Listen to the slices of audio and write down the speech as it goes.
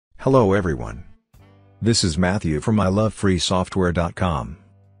Hello everyone. This is Matthew from ilovefreesoftware.com.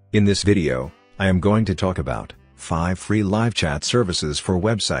 In this video, I am going to talk about 5 free live chat services for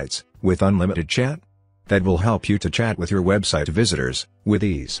websites with unlimited chat that will help you to chat with your website visitors with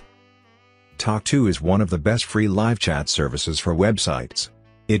ease. Tawk.to is one of the best free live chat services for websites.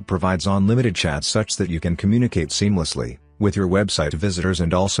 It provides unlimited chat such that you can communicate seamlessly with your website visitors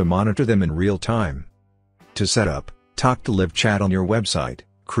and also monitor them in real time. To set up Tawk.to live chat on your website,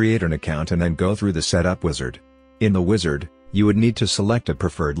 create an account and then go through the setup wizard. In the wizard, you would need to select a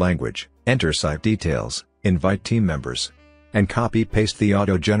preferred language, enter site details, invite team members, and copy-paste the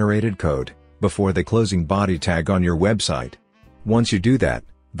auto-generated code before the closing body tag on your website. Once you do that,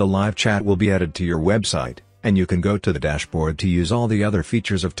 the live chat will be added to your website, and you can go to the dashboard to use all the other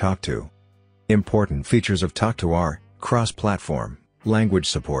features of Tawk.to. Important features of Tawk.to are cross-platform, language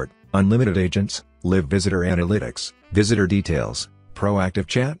support, unlimited agents, live visitor analytics, visitor details, proactive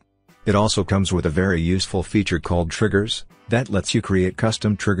chat. It also comes with a very useful feature called triggers, that lets you create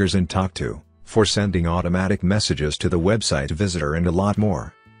custom triggers in Tawk.to, for sending automatic messages to the website visitor and a lot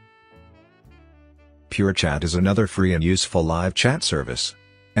more. PureChat is another free and useful live chat service,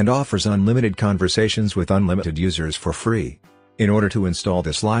 and offers unlimited conversations with unlimited users for free. In order to install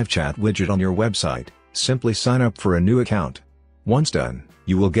this live chat widget on your website, simply sign up for a new account. Once done,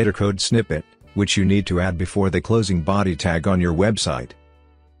 you will get a code snippet, which you need to add before the closing body tag on your website.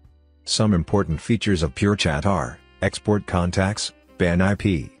 Some important features of PureChat are export contacts, ban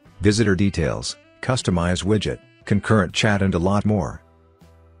IP, visitor details, customize widget, concurrent chat and a lot more.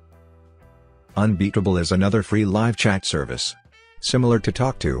 Unbeatable is another free live chat service. Similar to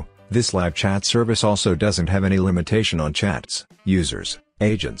Tawk.to, this live chat service also doesn't have any limitation on chats, users,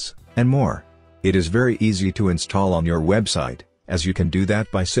 agents, and more. It is very easy to install on your website, as you can do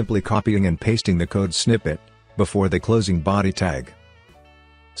that by simply copying and pasting the code snippet before the closing body tag.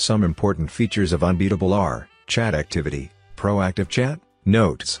 Some important features of Unbeatable are chat activity, proactive chat,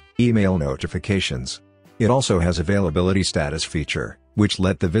 notes, email notifications. It also has availability status feature, which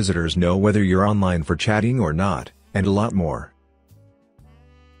let the visitors know whether you're online for chatting or not, and a lot more.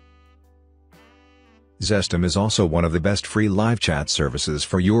 Zestim is also one of the best free live chat services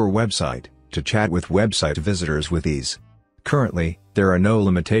for your website, to chat with website visitors with ease. Currently, there are no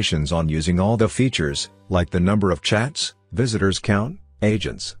limitations on using all the features, like the number of chats, visitors count,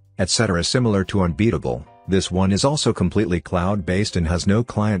 agents, etc. Similar to Unbeatable, this one is also completely cloud-based and has no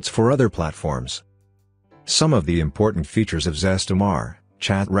clients for other platforms. Some of the important features of Zestim are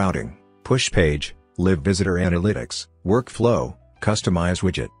chat routing, push page, live visitor analytics, workflow, customize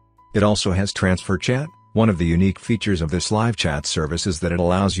widget. It also has transfer chat. One of the unique features of this live chat service is that it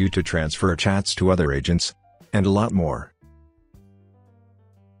allows you to transfer chats to other agents, and a lot more.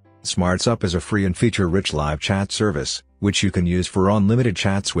 Smartsupp is a free and feature-rich live chat service, which you can use for unlimited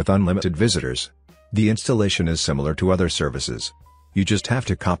chats with unlimited visitors. The installation is similar to other services. You just have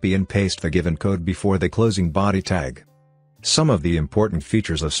to copy and paste the given code before the closing body tag. Some of the important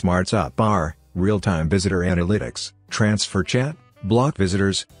features of Smartsupp are real-time visitor analytics, transfer chat, block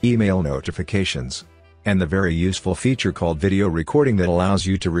visitors, email notifications, and the very useful feature called video recording that allows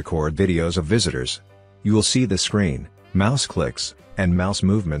you to record videos of visitors. You will see the screen, mouse clicks, and mouse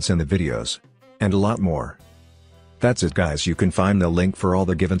movements in the videos, and a lot more. That's it guys, you can find the link for all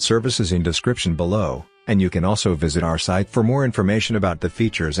the given services in description below, and you can also visit our site for more information about the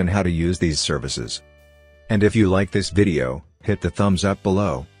features and how to use these services. And if you like this video, hit the thumbs up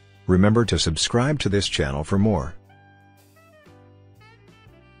below. Remember to subscribe to this channel for more.